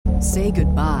Say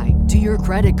goodbye to your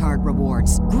credit card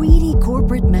rewards. Greedy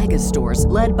corporate mega stores,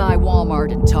 led by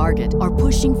Walmart and Target, are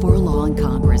pushing for a law in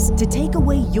Congress to take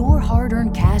away your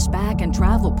hard-earned cash back and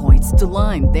travel points to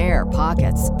line their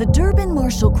pockets. The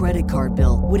Durbin-Marshall credit card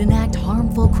bill would enact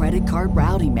harmful credit card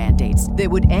routing mandates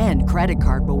that would end credit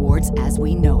card rewards as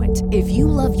we know it. If you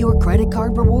love your credit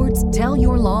card rewards, tell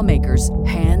your lawmakers,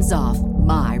 hands off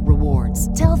my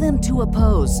rewards. Tell them to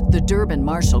oppose the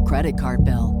Durbin-Marshall credit card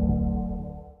bill.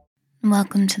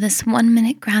 Welcome to this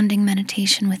 1-minute grounding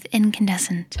meditation with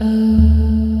Incandescent.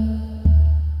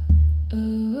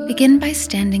 Begin by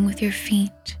standing with your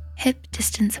feet hip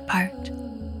distance apart,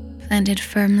 planted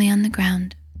firmly on the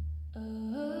ground.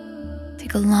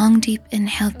 Take a long, deep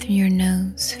inhale through your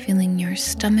nose, feeling your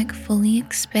stomach fully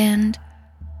expand,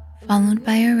 followed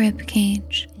by your rib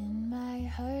cage.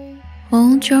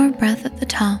 Hold your breath at the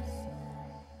top,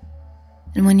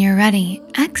 and when you're ready,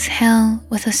 exhale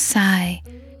with a sigh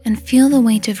and feel the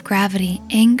weight of gravity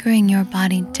anchoring your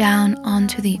body down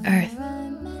onto the earth.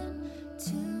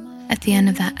 At the end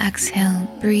of that exhale,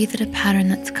 breathe at a pattern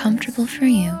that's comfortable for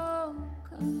you.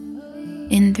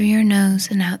 In through your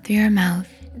nose and out through your mouth.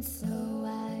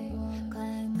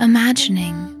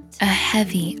 Imagining a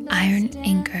heavy iron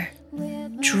anchor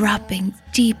dropping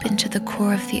deep into the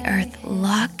core of the earth,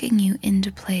 locking you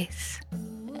into place.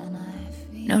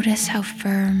 Notice how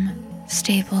firm,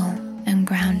 stable, and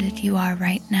grounded you are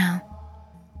right now.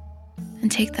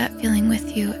 And take that feeling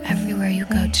with you everywhere you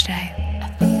go today.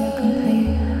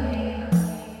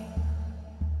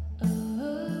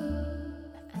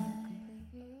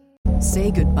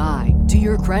 Say goodbye to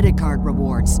your credit card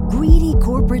rewards. Greedy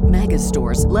corporate mega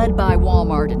stores, led by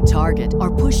Walmart and Target,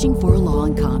 are pushing for a law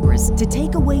in Congress to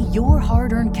take away your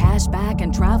hard-earned cash back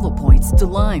and travel points to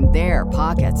line their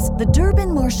pockets. The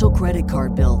Durbin-Marshall credit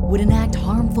card bill would enact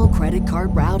harmful credit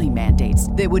card routing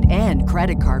mandates that would end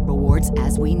credit card rewards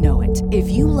as we know it. If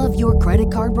you love your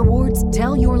credit card rewards,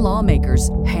 tell your lawmakers,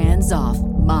 hands off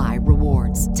my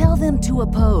rewards. Tell them to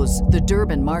oppose the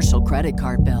Durbin-Marshall credit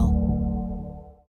card bill.